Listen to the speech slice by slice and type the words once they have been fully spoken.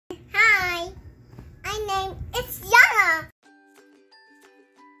it's Yana.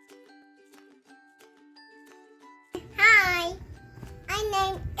 Hi, my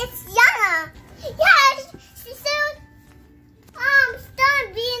name is Yana. Yes, she's so stop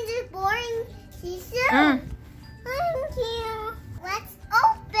being this boring. She's so. Thank you. Let's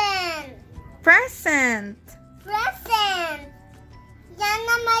open. Present. Present.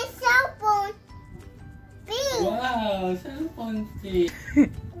 Yana, my cell phone. Pink. Wow, cell phone pink.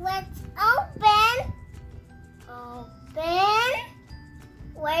 Let's open. Open.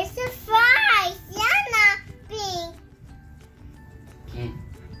 Where's the fries? Yana, pink.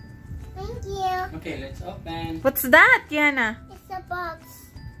 Thank you. Okay, let's open. What's that, Yana? It's a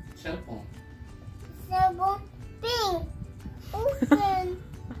box. Cell phone. Cell phone, pink. Open.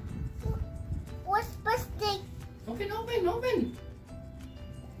 What's plastic? Open.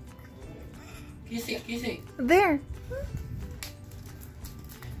 Kiss it. There.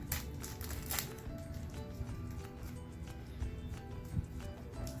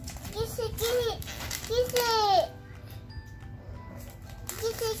 Kiss it.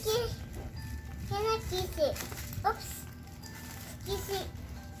 Can I kiss it? Oops. Kiss it.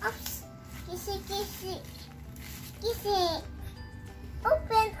 Oops. Kiss it. Kiss it.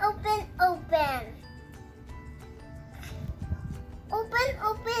 Open. Open. 2,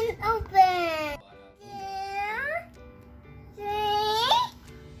 3,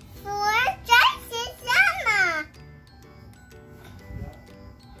 4. Crisis Yana.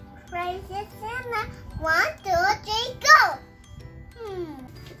 Crisis Yana. 1, 2, 3, go.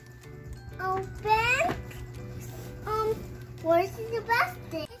 Open. Where's the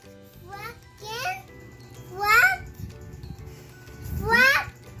basket? Flat.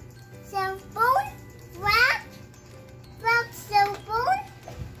 Cell phone. Flat cell phone.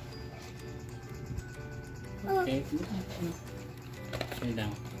 Okay. Sit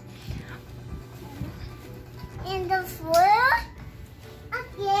down. In the floor.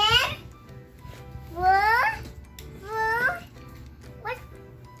 Again. Floor. What?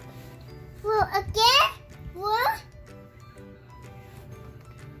 Floor again. Floor.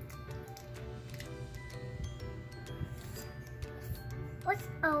 What's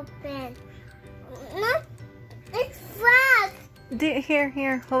open? No, it's flat.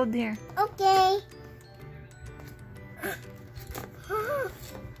 Here, hold here. Okay.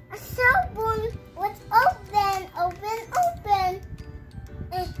 A cell phone. What's open?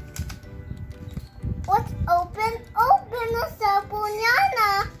 What's open? A cell phone,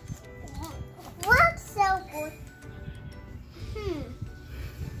 Yana. What cell phone?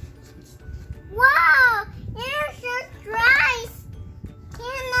 Wow! You're surprised.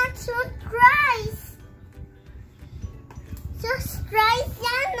 Cannot surprise. Surprise,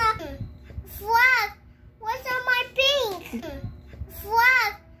 Yana. Flag. What's on my pink?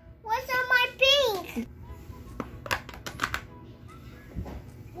 Flag. What's on my pink?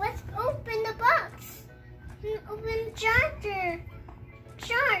 Let's open the box. Open the charger.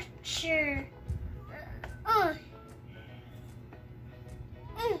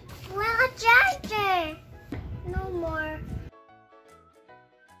 Well, a charger. No more.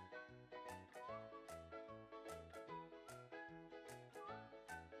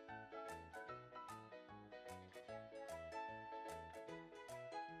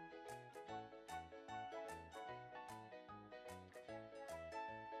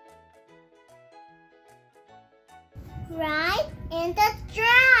 Right in the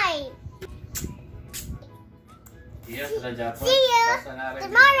drive. Iya, sudah jatuh. See you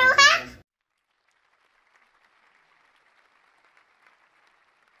tomorrow, huh?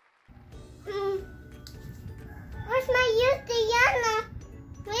 Where's my Yuki, Yana?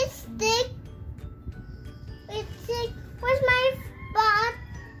 Lipstick. Where's my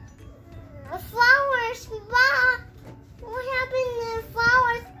flowers? What happened to the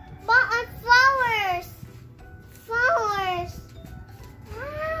flowers? Flowers.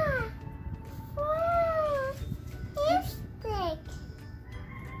 Lipstick.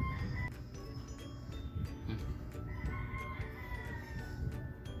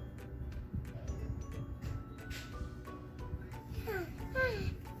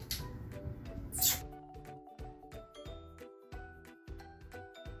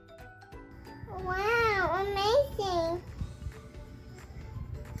 Wow, amazing.